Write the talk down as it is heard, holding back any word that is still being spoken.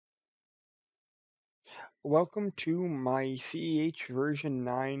Welcome to my CEH version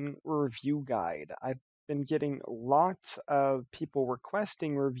 9 review guide. I've been getting lots of people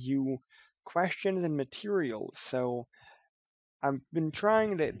requesting review questions and materials, so I've been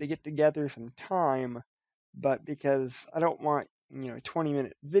trying to get together some time, but because I don't want,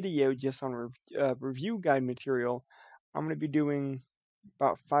 20-minute video just on review guide material, I'm going to be doing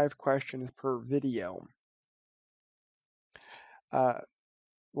about 5 questions per video. Uh,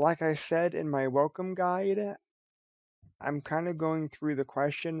 like I said in my welcome guide, I'm kind of going through the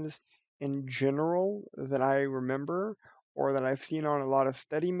questions in general that I remember or that I've seen on a lot of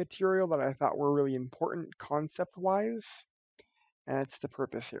study material that I thought were really important concept-wise, and that's the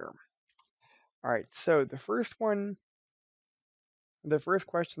purpose here. All right, so the first question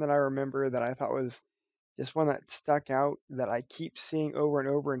that I remember that I thought was just one that stuck out that I keep seeing over and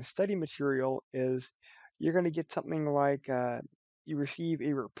over in study material is you're going to get something like you receive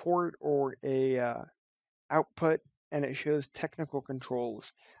a report or a output and it shows technical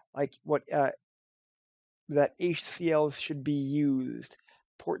controls like what that HCLs should be used,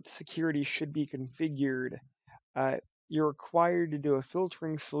 port security should be configured. Uh, you're required to do a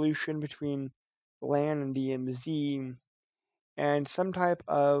filtering solution between LAN and DMZ, and some type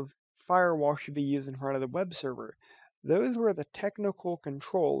of firewall should be used in front of the web server. Those were the technical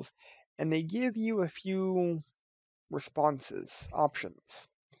controls, and they give you a few responses, options.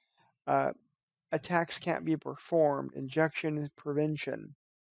 Attacks can't be performed, injection prevention.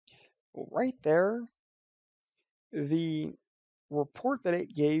 Right there, the report that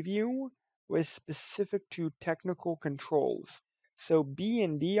it gave you was specific to technical controls. So B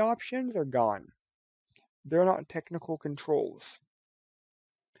and D options are gone. They're not technical controls.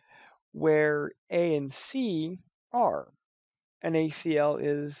 Where A and C are. An ACL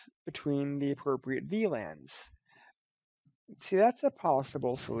is between the appropriate VLANs. See, that's a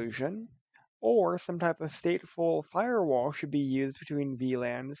possible solution. Or some type of stateful firewall should be used between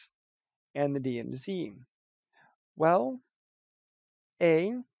VLANs and the DMZ. Well,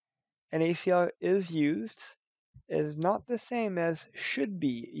 an ACL is used is not the same as should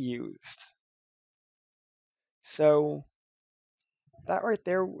be used. So that right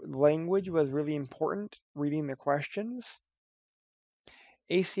there, language was really important, reading the questions.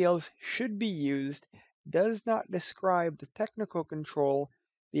 ACLs should be used does not describe the technical control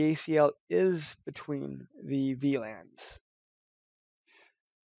the ACL is between the VLANs.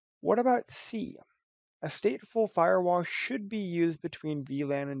 What about C? A stateful firewall should be used between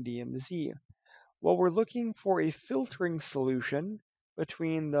VLAN and DMZ. Well, we're looking for a filtering solution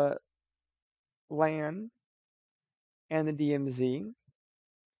between the LAN and the DMZ.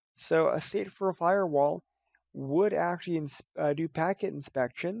 So a stateful firewall would actually do packet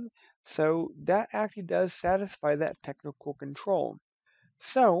inspection. So that actually does satisfy that technical control.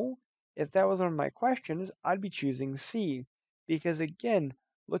 So if that was one of my questions, I'd be choosing C. Because again,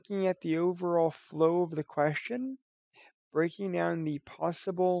 looking at the overall flow of the question, breaking down the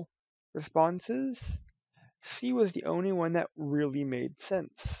possible responses, C was the only one that really made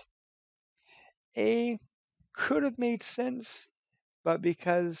sense. A could have made sense, but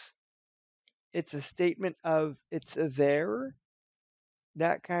because it's a statement of it's there,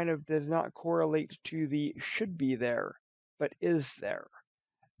 that kind of does not correlate to the should be there, but is there.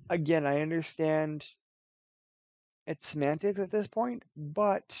 Again, I understand it's semantics at this point,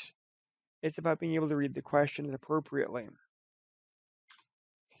 but it's about being able to read the questions appropriately.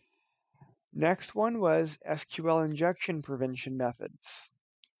 Next one was SQL Injection Prevention methods.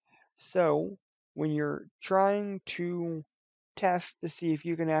 So when you're trying to test to see if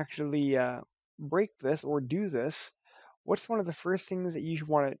you can actually break this or do this, what's one of the first things that you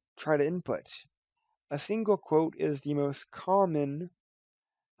want to try to input? A single quote is the most common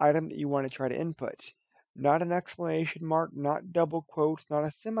item that you want to try to input. Not an exclamation mark, not double quotes, not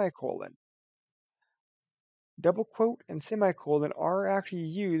a semicolon. Double quote and semicolon are actually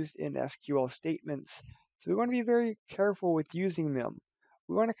used in SQL statements, so we want to be very careful with using them.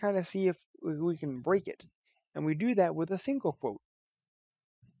 We want to kind of see if we can break it, and we do that with a single quote.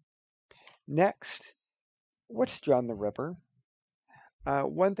 Next, what's John the Ripper?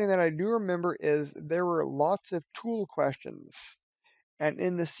 One thing that I do remember is there were lots of tool questions, and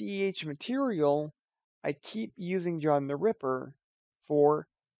in the CEH material, I keep using John the Ripper for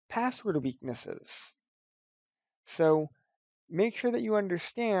password weaknesses. So make sure that you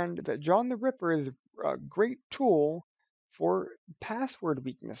understand that John the Ripper is a great tool for password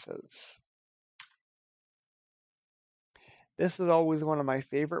weaknesses. This is always one of my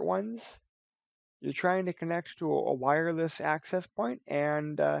favorite ones. You're trying to connect to a wireless access point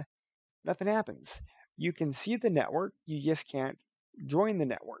and nothing happens. You can see the network, you just can't join the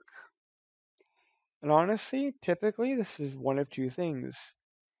network. And honestly, typically, this is one of two things.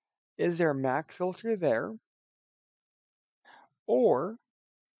 Is there a MAC filter there? Or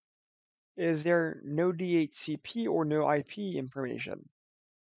is there no DHCP or no IP information?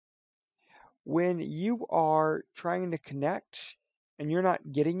 When you are trying to connect and you're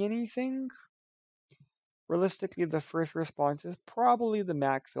not getting anything, realistically, the first response is probably the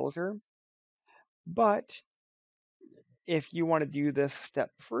MAC filter. But if you want to do this step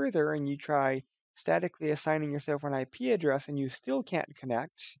further and you try statically assigning yourself an IP address and you still can't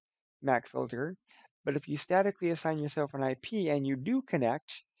connect, MAC filter. But if you statically assign yourself an IP and you do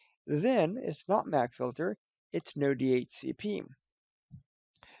connect, then it's not MAC filter, it's no DHCP.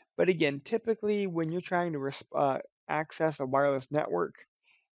 But again, typically when you're trying to access a wireless network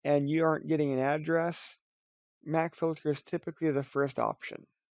and you aren't getting an address, MAC filter is typically the first option.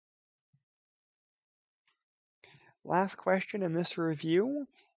 Last question in this review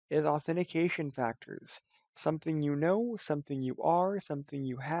is authentication factors. Something you know, something you are, something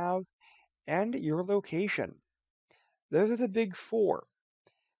you have, and your location. Those are the big four.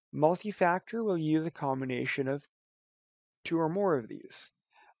 Multi-factor will use a combination of two or more of these.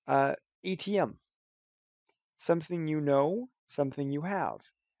 ATM, something you know, something you have.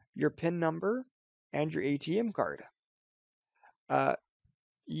 Your PIN number and your ATM card.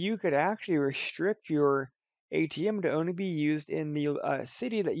 You could actually restrict your ATM to only be used in the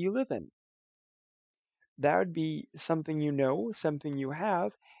city that you live in. That would be something you know, something you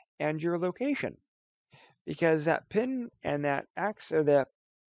have, and your location. Because that PIN and that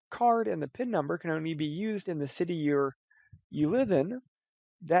card and the PIN number can only be used in the city you live in.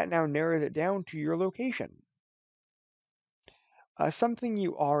 That now narrows it down to your location. Something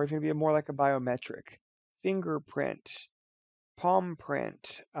you are is going to be more like a biometric, fingerprint, palm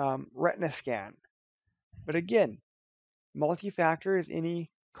print, retina scan. But again, multi-factor is any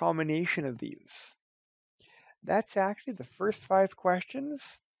combination of these. That's actually the first 5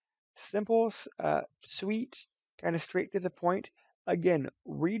 questions. Simple, sweet, kind of straight to the point. Again,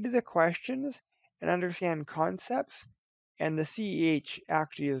 read the questions and understand concepts, and the CEH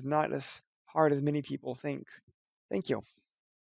actually is not as hard as many people think. Thank you.